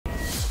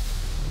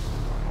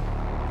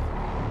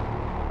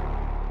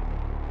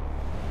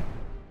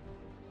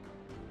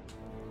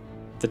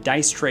The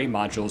dice tray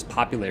module's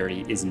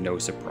popularity is no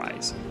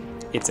surprise.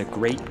 It's a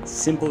great,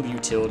 simple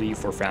utility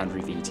for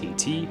Foundry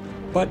VTT,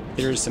 but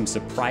there is some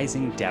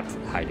surprising depth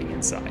hiding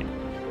inside.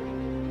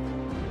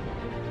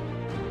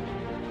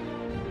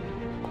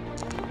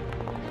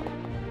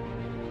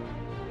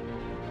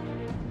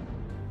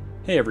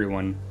 Hey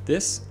everyone,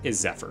 this is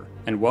Zephyr,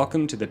 and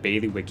welcome to the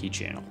Bailey Wiki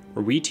channel,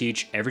 where we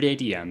teach everyday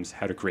DMs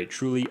how to create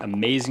truly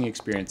amazing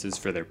experiences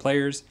for their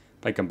players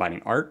by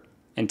combining art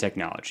and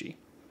technology.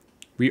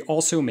 We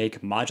also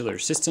make modular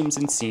systems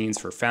and scenes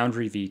for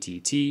Foundry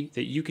VTT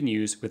that you can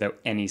use without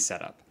any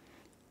setup.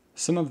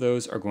 Some of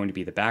those are going to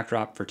be the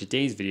backdrop for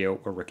today's video,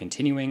 where we're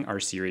continuing our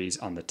series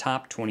on the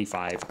top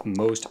 25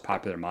 most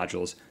popular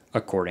modules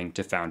according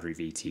to Foundry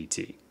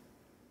VTT.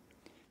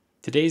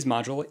 Today's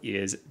module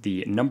is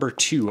the number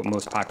 2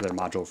 most popular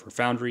module for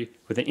Foundry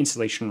with an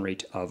installation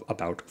rate of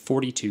about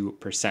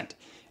 42%,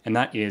 and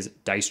that is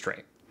Dice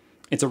Tray.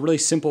 It's a really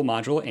simple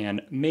module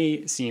and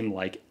may seem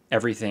like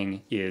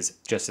everything is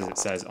just as it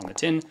says on the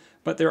tin,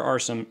 but there are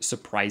some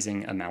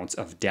surprising amounts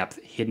of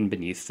depth hidden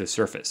beneath the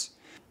surface.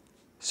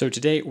 So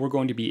today we're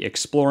going to be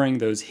exploring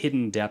those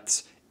hidden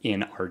depths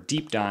in our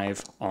deep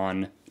dive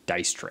on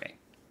Dice Tray.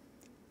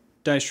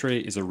 Dice Tray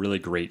is a really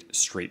great,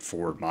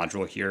 straightforward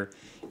module here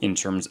in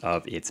terms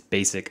of its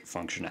basic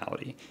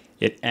functionality.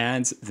 It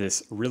adds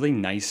this really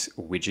nice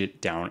widget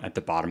down at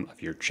the bottom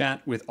of your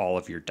chat with all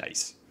of your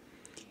dice.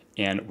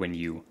 And when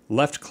you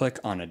left click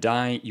on a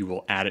die, you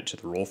will add it to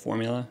the roll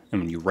formula, and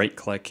when you right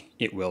click,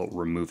 it will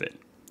remove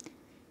it.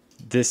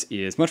 This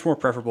is much more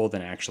preferable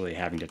than actually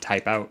having to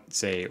type out,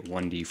 say,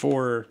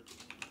 1d4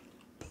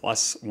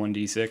 plus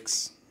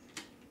 1d6,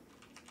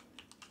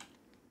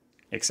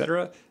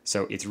 etc.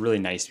 So it's really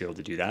nice to be able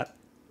to do that.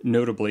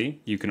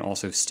 Notably, you can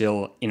also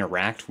still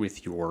interact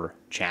with your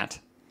chat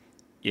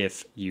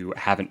if you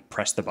haven't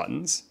pressed the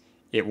buttons.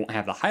 It won't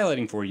have the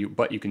highlighting for you,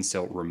 but you can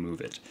still remove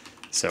it.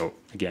 So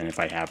again, if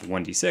I have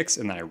 1d6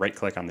 and then I right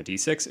click on the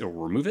d6, it will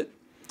remove it.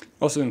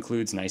 Also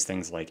includes nice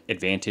things like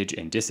advantage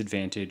and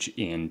disadvantage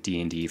in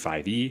D&D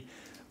 5e.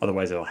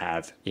 Otherwise, it'll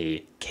have a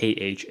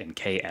KH and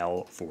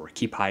KL for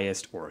keep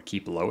highest or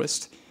keep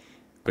lowest,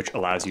 which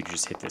allows you to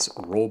just hit this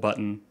roll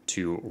button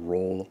to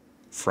roll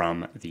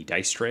from the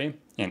dice tray.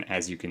 And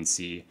as you can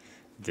see,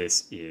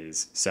 this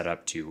is set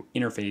up to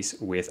interface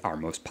with our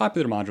most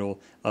popular module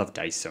of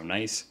Dice So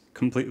Nice,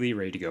 completely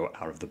ready to go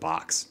out of the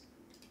box.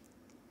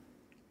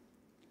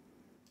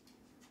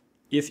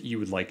 If you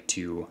would like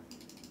to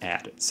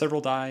add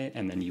several die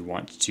and then you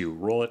want to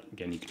roll it,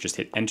 again, you can just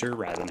hit enter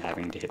rather than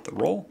having to hit the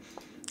roll.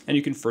 And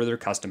you can further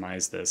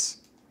customize this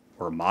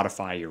or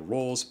modify your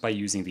rolls by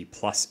using the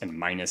plus and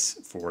minus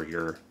for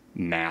your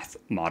math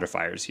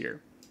modifiers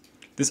here.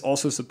 This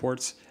also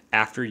supports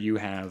after you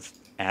have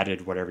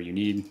added whatever you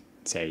need,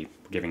 say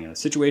we're giving a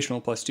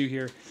situational +2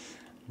 here,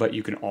 but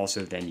you can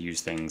also then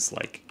use things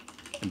like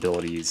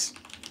abilities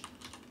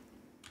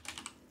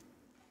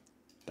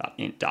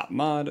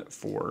 .int.mod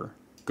for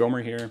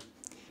Gomer here,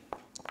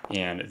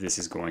 and this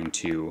is going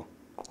to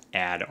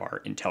add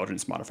our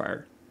intelligence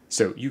modifier.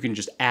 So you can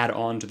just add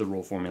on to the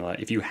roll formula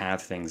if you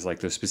have things like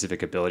those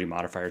specific ability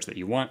modifiers that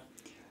you want.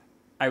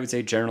 I would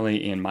say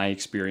generally in my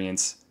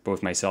experience,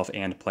 both myself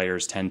and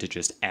players tend to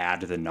just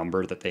add the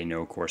number that they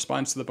know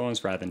corresponds to the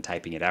bonus rather than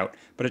typing it out,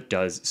 but it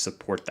does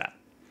support that.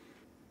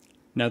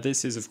 Now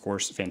this is of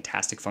course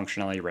fantastic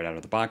functionality right out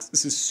of the box.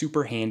 This is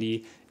super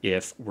handy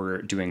if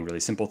we're doing really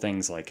simple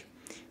things like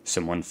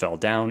someone fell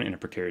down in a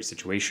precarious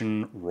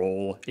situation,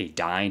 roll a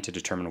die to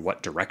determine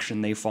what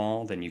direction they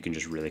fall, then you can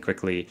just really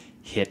quickly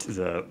hit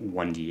the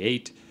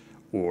 1d8,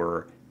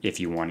 or if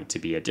you want it to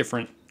be a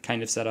different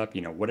kind of setup,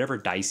 whatever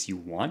dice you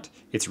want,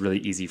 it's really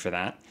easy for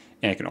that.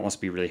 And it can also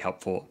be really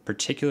helpful,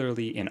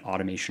 particularly in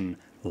automation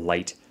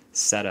light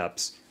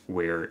setups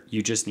where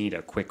you just need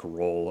a quick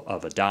roll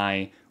of a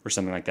die or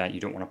something like that. You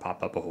don't want to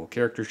pop up a whole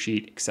character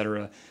sheet,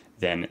 etc.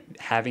 Then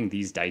having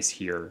these dice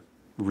here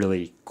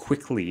really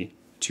quickly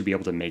to be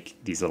able to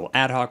make these little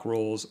ad hoc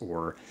rolls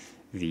or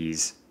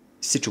these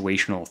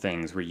situational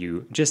things where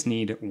you just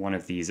need one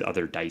of these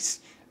other dice,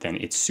 then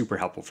it's super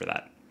helpful for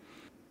that.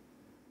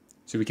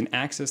 So we can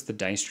access the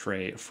dice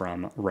tray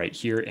from right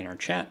here in our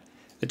chat.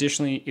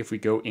 Additionally, if we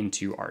go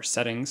into our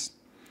settings,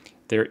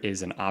 there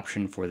is an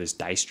option for this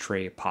dice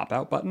tray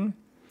pop-out button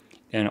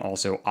and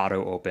also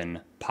auto open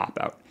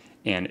pop-out.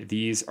 And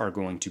these are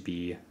going to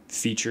be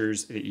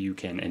features that you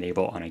can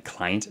enable on a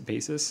client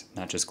basis,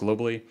 not just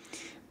globally,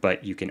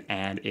 but you can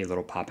add a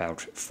little pop-out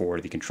for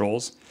the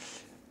controls.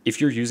 If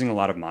you're using a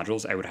lot of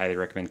modules, I would highly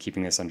recommend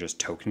keeping this on just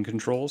token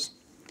controls.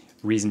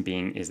 Reason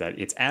being is that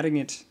it's adding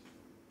it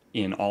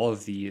in all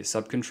of the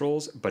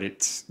sub-controls, but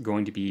it's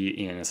going to be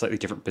in a slightly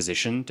different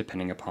position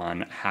depending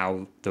upon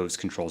how those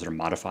controls are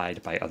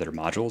modified by other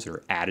modules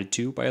or added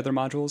to by other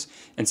modules,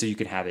 and so you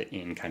can have it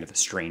in kind of a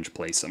strange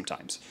place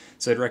sometimes.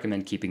 So I'd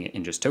recommend keeping it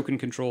in just token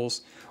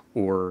controls,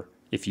 or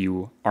if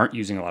you aren't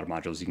using a lot of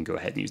modules, you can go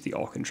ahead and use the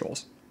all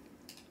controls.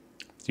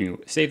 So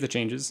you save the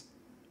changes.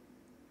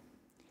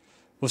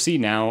 We'll see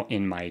now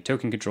in my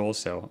token controls,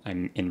 so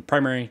I'm in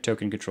primary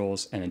token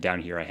controls, and then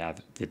down here I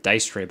have the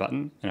dice tray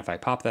button, and if I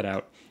pop that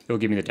out, it will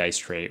give me the dice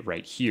tray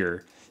right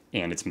here,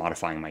 and it's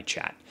modifying my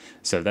chat.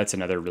 So that's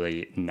another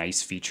really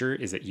nice feature,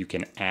 is that you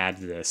can add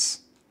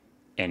this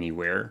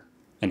anywhere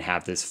and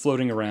have this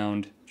floating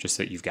around just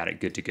so that you've got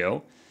it good to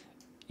go.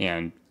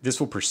 And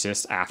this will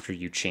persist after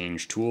you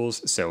change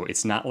tools, so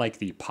it's not like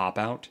the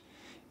pop-out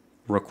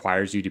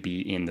requires you to be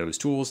in those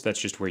tools.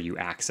 That's just where you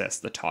access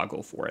the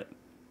toggle for it.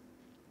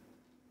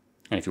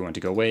 And if you want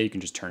it to go away, you can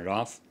just turn it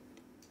off.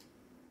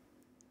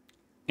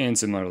 And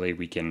similarly,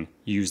 we can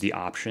use the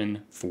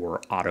option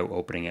for auto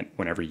opening it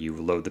whenever you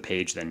load the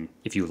page. Then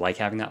if you like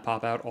having that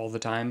pop out all the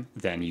time,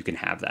 then you can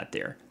have that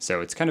there.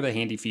 So it's kind of a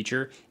handy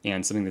feature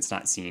and something that's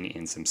not seen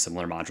in some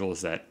similar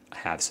modules that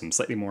have some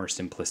slightly more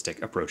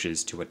simplistic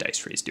approaches to what dice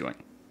tray is doing.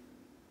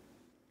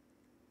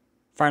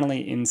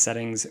 Finally, in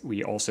settings,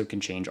 we also can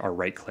change our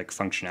right-click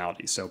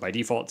functionality. So by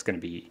default, it's going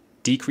to be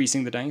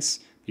decreasing the dice.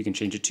 You can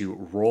change it to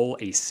roll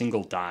a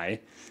single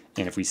die.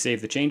 And if we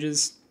save the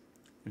changes,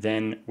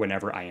 then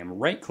whenever I am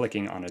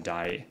right-clicking on a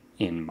die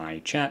in my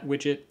chat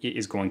widget, it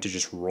is going to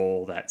just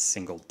roll that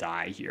single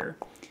die here.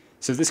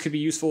 So this could be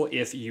useful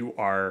if you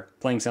are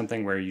playing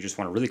something where you just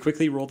want to really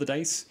quickly roll the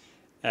dice,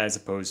 as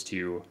opposed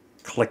to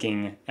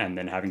clicking and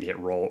then having to hit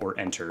roll or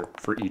enter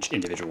for each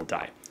individual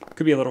die.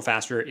 Could be a little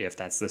faster if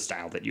that's the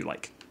style that you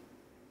like.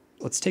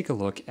 Let's take a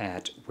look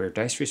at where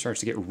dice tray starts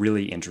to get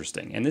really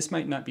interesting. And this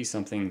might not be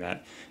something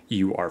that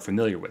you are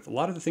familiar with. A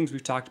lot of the things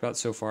we've talked about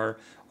so far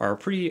are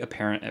pretty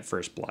apparent at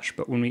first blush,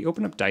 but when we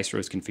open up dice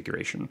row's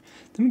configuration,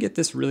 then we get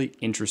this really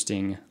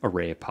interesting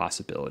array of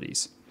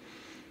possibilities.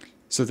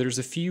 So there's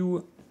a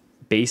few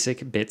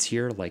basic bits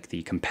here, like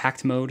the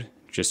compact mode,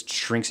 just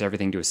shrinks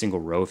everything to a single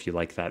row if you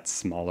like that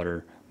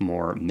smaller,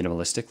 more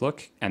minimalistic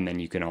look. And then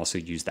you can also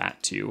use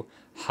that to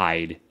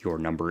hide your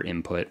number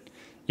input.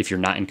 If you're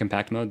not in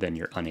compact mode, then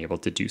you're unable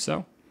to do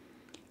so.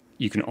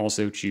 You can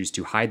also choose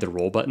to hide the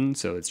roll button,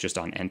 so it's just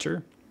on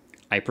enter.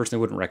 I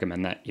personally wouldn't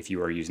recommend that if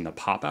you are using the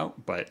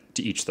pop-out, but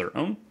to each their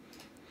own.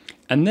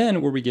 And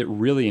then where we get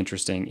really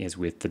interesting is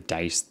with the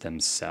dice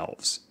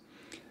themselves.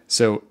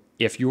 So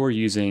if you're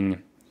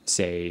using,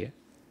 say,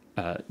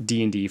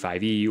 D&D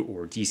 5e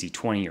or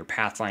DC20 or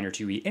Pathfinder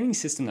 2e, any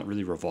system that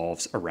really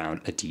revolves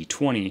around a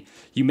D20,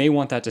 you may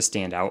want that to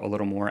stand out a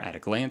little more at a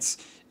glance.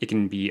 It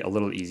can be a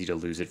little easy to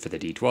lose it for the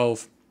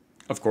D12.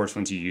 Of course,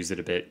 once you use it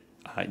a bit,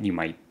 you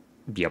might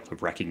be able to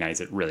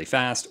recognize it really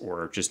fast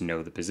or just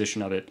know the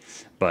position of it.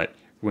 But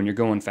when you're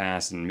going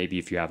fast, and maybe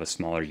if you have a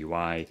smaller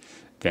UI,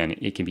 then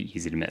it can be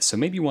easy to miss. So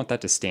maybe you want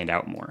that to stand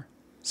out more.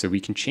 So we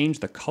can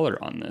change the color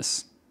on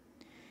this.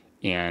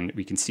 And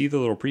we can see the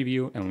little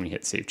preview, and when we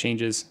hit Save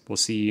Changes, we'll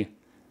see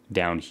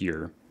down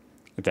here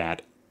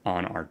that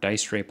on our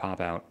dice tray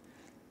pop-out,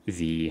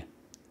 the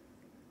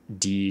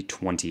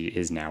D20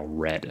 is now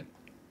red.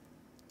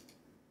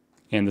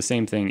 And the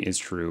same thing is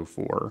true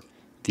for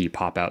the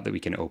pop-out that we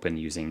can open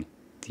using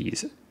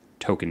these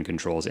token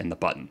controls in the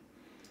button.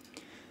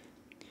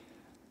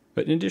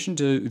 But in addition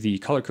to the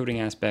color coding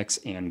aspects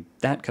and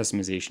that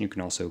customization, you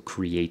can also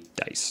create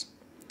dice.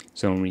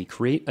 So when we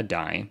create a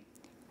die,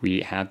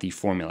 we have the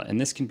formula,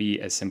 and this can be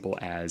as simple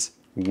as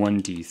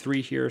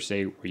 1d3 here.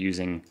 Say we're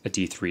using a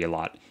d3 a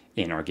lot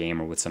in our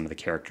game or with some of the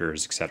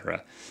characters,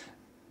 etc.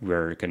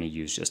 We're going to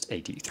use just a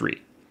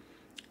d3.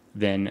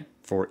 Then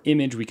for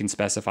image, we can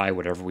specify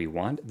whatever we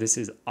want. This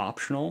is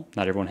optional.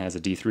 Not everyone has a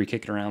d3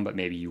 kicking around, but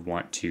maybe you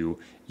want to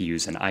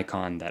use an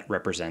icon that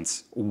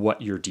represents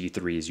what your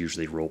d3 is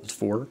usually rolled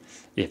for.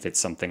 If it's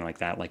something like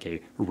that, like a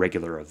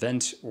regular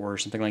event or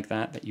something like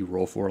that, that you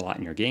roll for a lot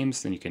in your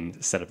games, then you can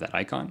set up that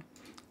icon.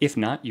 If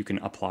not, you can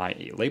apply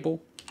a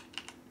label,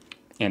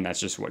 and that's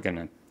just what's going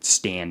to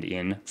stand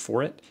in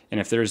for it. And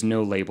if there's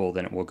no label,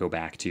 then it will go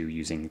back to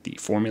using the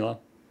formula.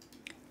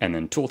 And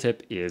then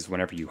tooltip is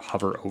whenever you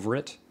hover over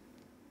it,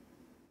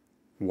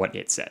 what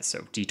it says.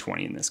 So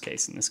D20 in this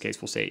case. In this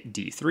case, we'll say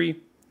D3,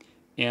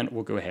 and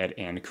we'll go ahead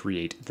and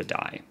create the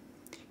die.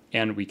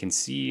 And we can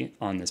see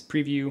on this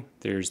preview,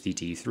 there's the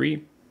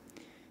D3.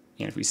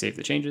 And if we save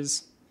the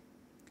changes,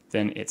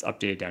 then it's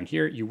updated down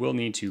here. You will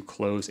need to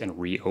close and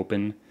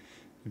reopen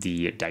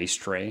the dice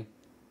tray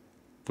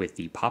with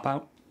the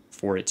pop-out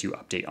for it to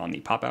update on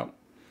the pop-out.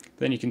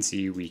 Then you can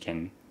see we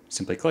can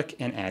simply click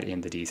and add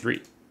in the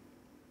D3.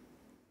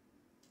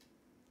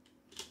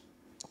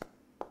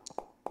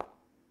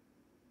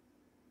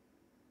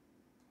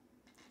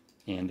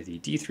 And the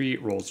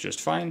D3 rolls just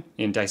fine.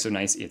 In Dice So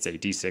Nice, it's a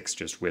D6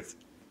 just with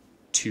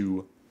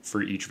 2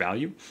 for each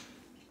value.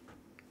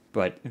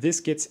 But this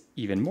gets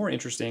even more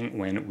interesting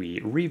when we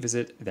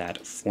revisit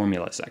that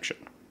formula section.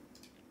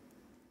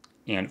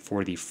 And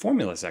for the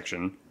formula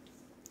section,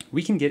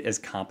 we can get as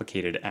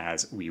complicated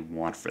as we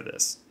want for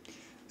this.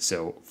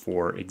 So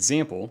for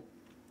example,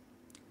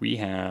 we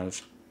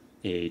have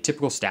a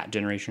typical stat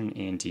generation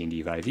in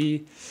D&D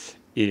 5e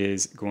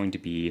is going to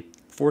be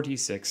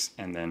 4d6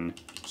 and then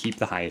keep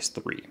the highest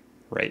 3,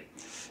 right?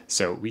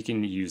 So we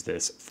can use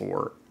this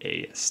for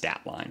a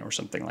stat line or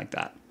something like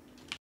that.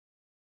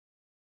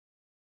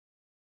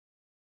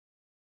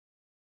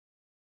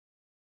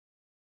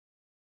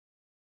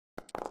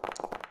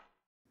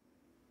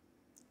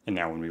 And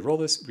now when we roll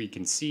this, we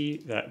can see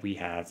that we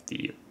have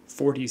the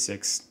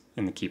 4d6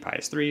 and the keep high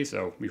is 3.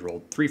 So we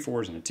rolled 3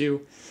 4s and a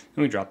 2,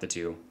 and we dropped the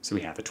 2. So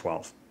we have a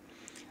 12.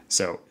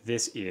 So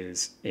this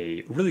is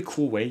a really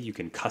cool way you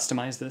can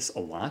customize this a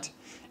lot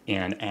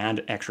and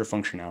add extra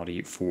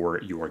functionality for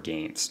your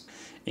games.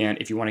 And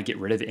if you want to get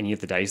rid of any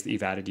of the dice that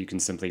you've added, you can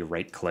simply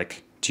right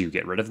click to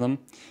get rid of them.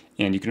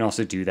 And you can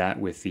also do that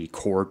with the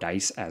core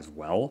dice as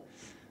well.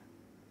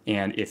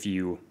 And if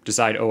you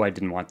decide, oh, I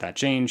didn't want that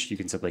change, you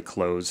can simply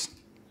close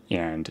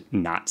and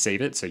not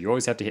save it. So you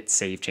always have to hit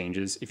save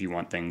changes if you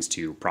want things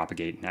to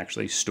propagate and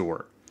actually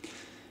store.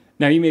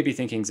 Now you may be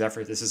thinking,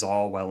 Zephyr, this is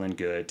all well and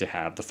good to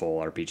have the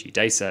full RPG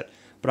dice set,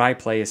 but I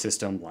play a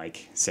system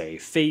like, say,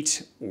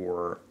 Fate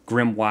or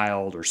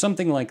Grimwild or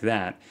something like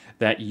that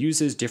that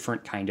uses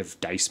different kind of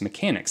dice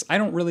mechanics. I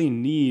don't really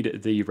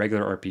need the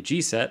regular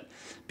RPG set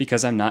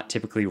because I'm not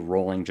typically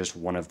rolling just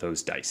one of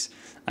those dice.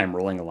 I'm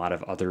rolling a lot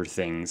of other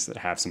things that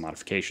have some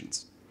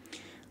modifications.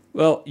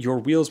 Well, your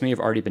wheels may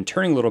have already been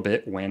turning a little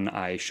bit when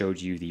I showed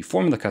you the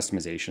formula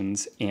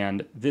customizations,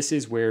 and this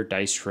is where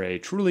Dice Tray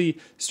truly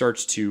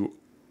starts to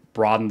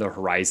broaden the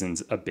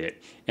horizons a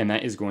bit, and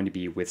that is going to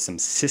be with some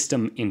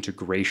system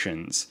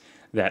integrations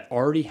that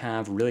already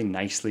have really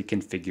nicely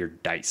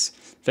configured dice.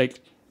 In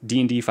fact,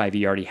 D&D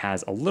 5e already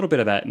has a little bit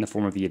of that in the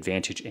form of the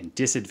advantage and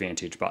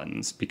disadvantage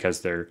buttons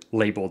because they're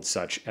labeled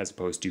such as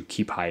opposed to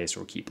keep highest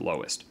or keep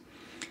lowest.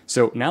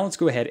 So now let's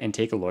go ahead and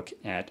take a look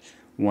at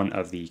one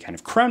of the kind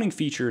of crowning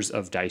features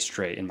of Dice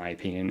Tray, in my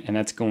opinion, and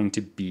that's going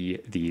to be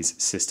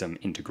these system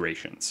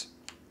integrations.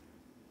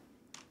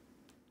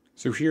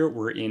 So here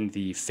we're in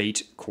the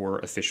Fate core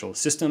official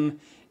system,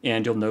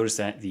 and you'll notice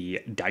that the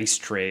dice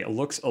tray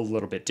looks a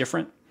little bit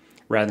different.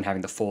 Rather than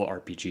having the full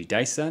RPG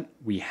dice set,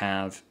 we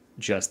have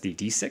just the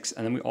D6,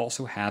 and then we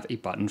also have a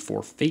button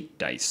for Fate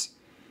dice.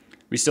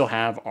 We still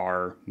have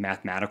our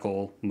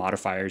mathematical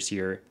modifiers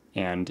here,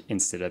 and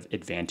instead of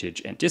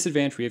advantage and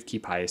disadvantage, we have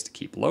keep highest,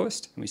 keep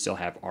lowest, and we still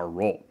have our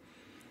roll.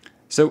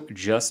 So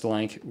just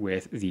like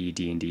with the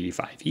D&D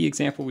 5e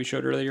example we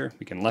showed earlier,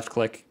 we can left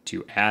click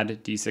to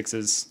add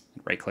D6s,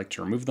 right click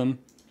to remove them.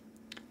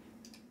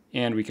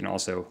 And we can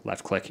also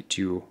left click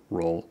to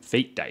roll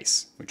Fate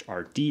dice, which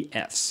are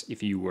DFs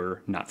if you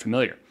were not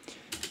familiar.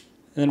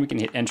 And then we can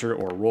hit enter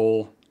or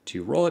roll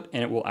to roll it,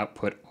 and it will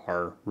output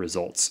our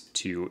results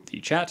to the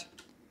chat.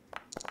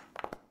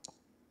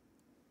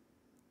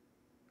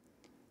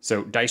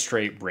 So Dice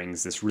Tray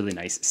brings this really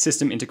nice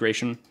system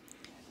integration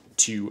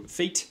to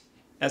Fate,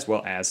 as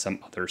well as some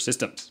other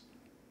systems.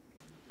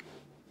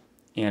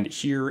 And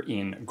here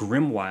in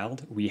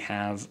Grimwild, we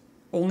have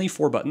only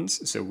 4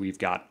 buttons. So we've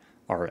got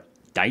our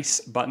dice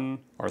button,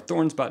 our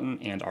thorns button,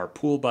 and our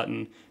pool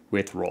button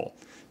with roll.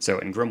 So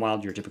in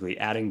Grimwild, you're typically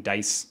adding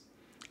dice,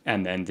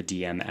 and then the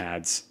DM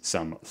adds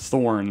some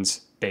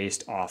thorns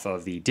based off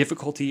of the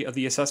difficulty of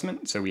the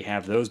assessment. So we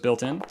have those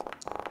built in.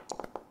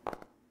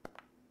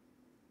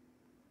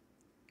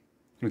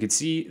 We could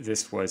see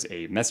this was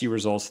a messy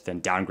result,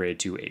 then downgraded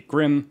to a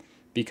Grim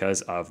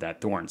because of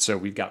that thorn. So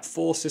we've got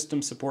full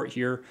system support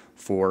here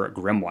for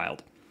Grimwild.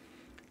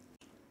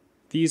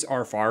 These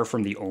are far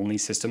from the only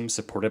systems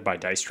supported by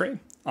Dice Tray.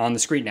 On the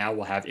screen now,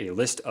 we'll have a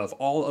list of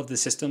all of the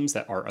systems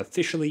that are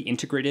officially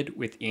integrated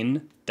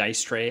within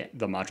Dice Tray,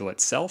 the module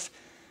itself.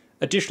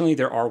 Additionally,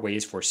 there are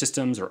ways for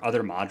systems or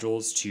other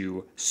modules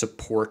to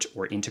support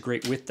or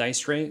integrate with Dice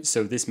Tray,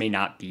 so this may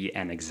not be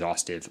an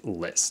exhaustive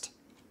list.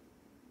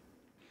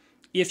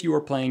 If you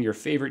are playing your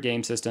favorite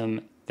game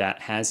system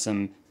that has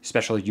some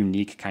special,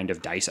 unique kind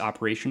of dice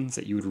operations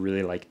that you would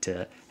really like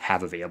to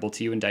have available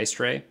to you in Dice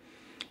Tray,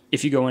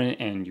 if you go in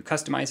and you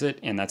customize it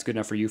and that's good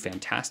enough for you,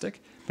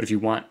 fantastic. But if you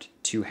want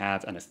to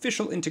have an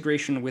official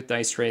integration with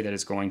Dice Tray that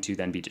is going to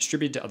then be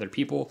distributed to other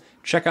people,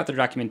 check out their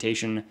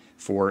documentation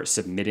for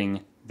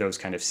submitting those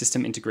kind of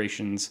system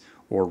integrations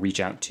or reach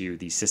out to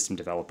the system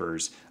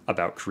developers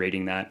about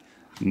creating that.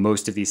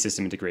 Most of these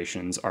system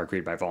integrations are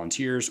created by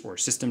volunteers or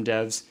system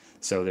devs,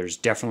 so there's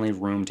definitely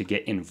room to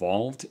get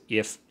involved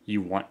if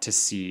you want to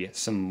see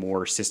some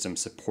more systems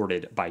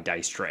supported by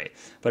Dice Tray.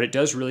 But it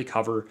does really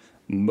cover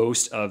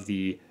most of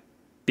the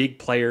big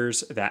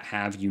players that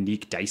have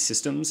unique dice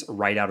systems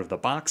right out of the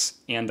box,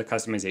 and the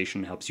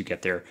customization helps you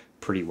get there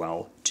pretty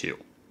well too.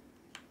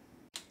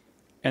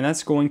 And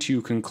that's going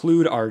to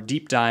conclude our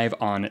deep dive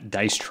on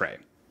Dice Tray.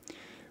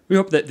 We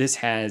hope that this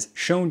has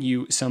shown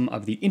you some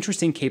of the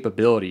interesting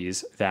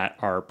capabilities that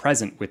are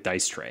present with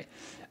Dice Tray,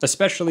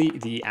 especially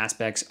the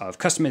aspects of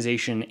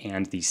customization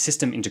and the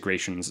system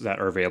integrations that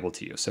are available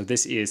to you. So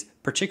this is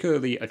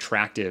particularly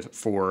attractive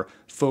for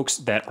folks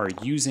that are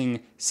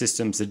using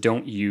systems that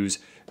don't use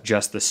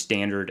just the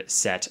standard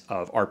set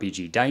of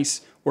RPG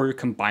dice or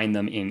combine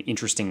them in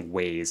interesting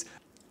ways,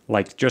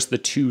 like just the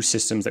 2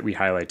 systems that we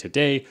highlight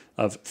today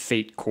of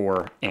Fate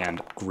Core and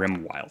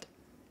Grimwild.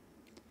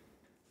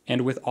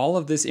 And with all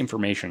of this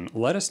information,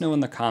 let us know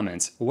in the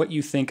comments what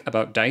you think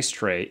about Dice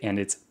Tray and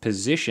its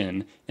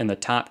position in the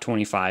top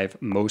 25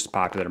 most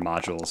popular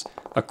modules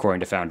according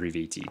to Foundry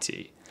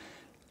VTT.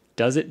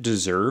 Does it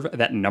deserve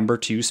that number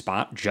 2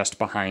 spot just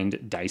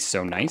behind Dice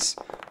So Nice?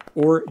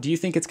 Or do you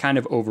think it's kind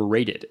of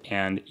overrated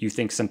and you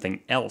think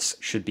something else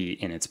should be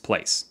in its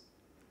place?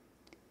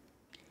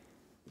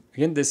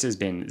 Again, this has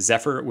been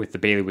Zephyr with the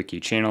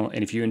BaileyWiki channel,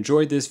 and if you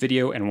enjoyed this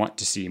video and want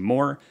to see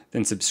more,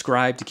 then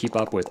subscribe to keep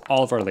up with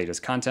all of our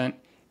latest content,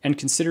 and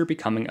consider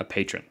becoming a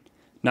patron.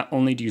 Not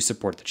only do you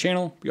support the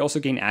channel, we also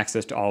gain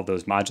access to all of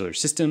those modular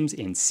systems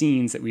and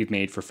scenes that we've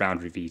made for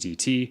Foundry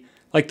VTT,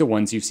 like the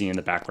ones you've seen in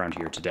the background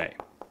here today.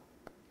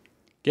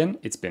 Again,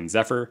 it's been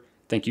Zephyr.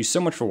 Thank you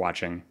so much for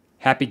watching,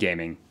 happy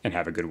gaming, and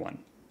have a good one.